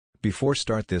Before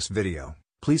start this video,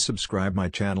 please subscribe my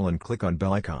channel and click on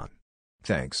bell icon.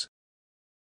 Thanks.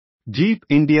 Jeep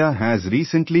India has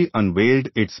recently unveiled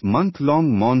its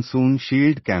month-long Monsoon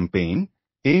Shield campaign,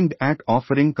 aimed at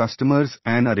offering customers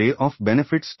an array of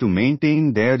benefits to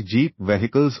maintain their Jeep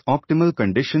vehicles' optimal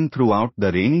condition throughout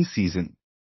the rainy season.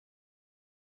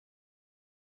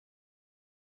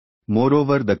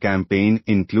 Moreover, the campaign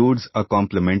includes a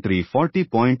complimentary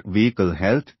 40-point vehicle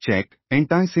health check,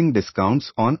 enticing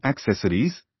discounts on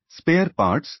accessories, spare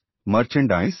parts,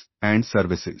 merchandise, and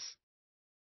services.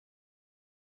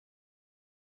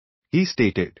 He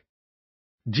stated,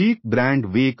 "Jeep brand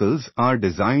vehicles are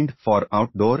designed for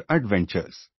outdoor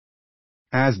adventures.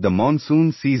 As the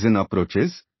monsoon season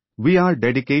approaches, we are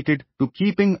dedicated to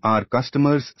keeping our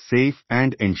customers safe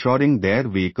and ensuring their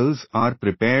vehicles are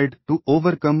prepared to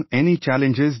overcome any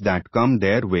challenges that come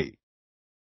their way.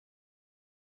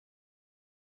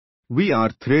 We are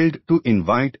thrilled to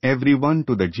invite everyone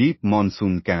to the Jeep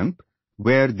Monsoon Camp,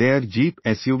 where their Jeep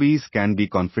SUVs can be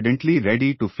confidently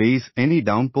ready to face any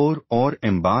downpour or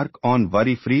embark on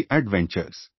worry-free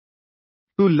adventures.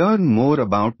 To learn more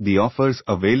about the offers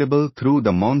available through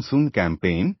the Monsoon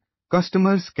campaign,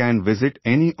 customers can visit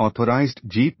any authorized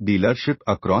Jeep dealership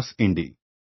across India.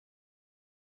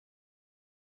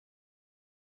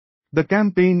 The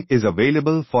campaign is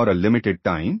available for a limited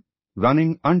time,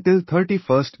 running until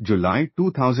 31st July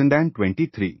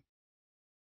 2023.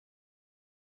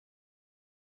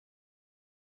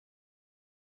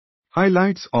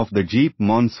 Highlights of the Jeep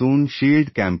Monsoon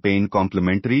Shield campaign: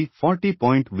 complimentary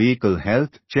 40-point vehicle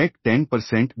health check,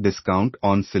 10% discount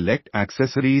on select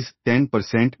accessories,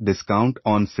 10% discount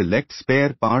on select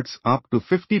spare parts, up to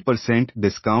 50%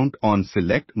 discount on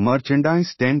select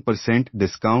merchandise, 10%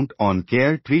 discount on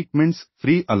care treatments,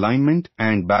 free alignment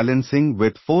and balancing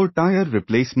with 4-tire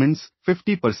replacements,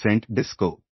 50%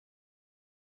 discount.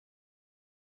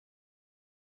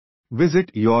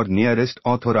 Visit your nearest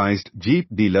authorized Jeep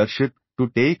dealership to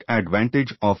take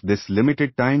advantage of this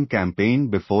limited-time campaign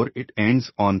before it ends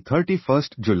on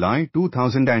 31st July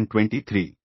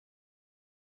 2023.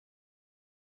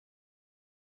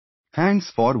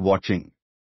 Thanks for watching.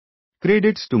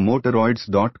 Credits to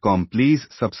Motoroids.com. Please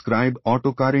subscribe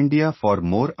Autocar India for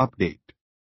more update.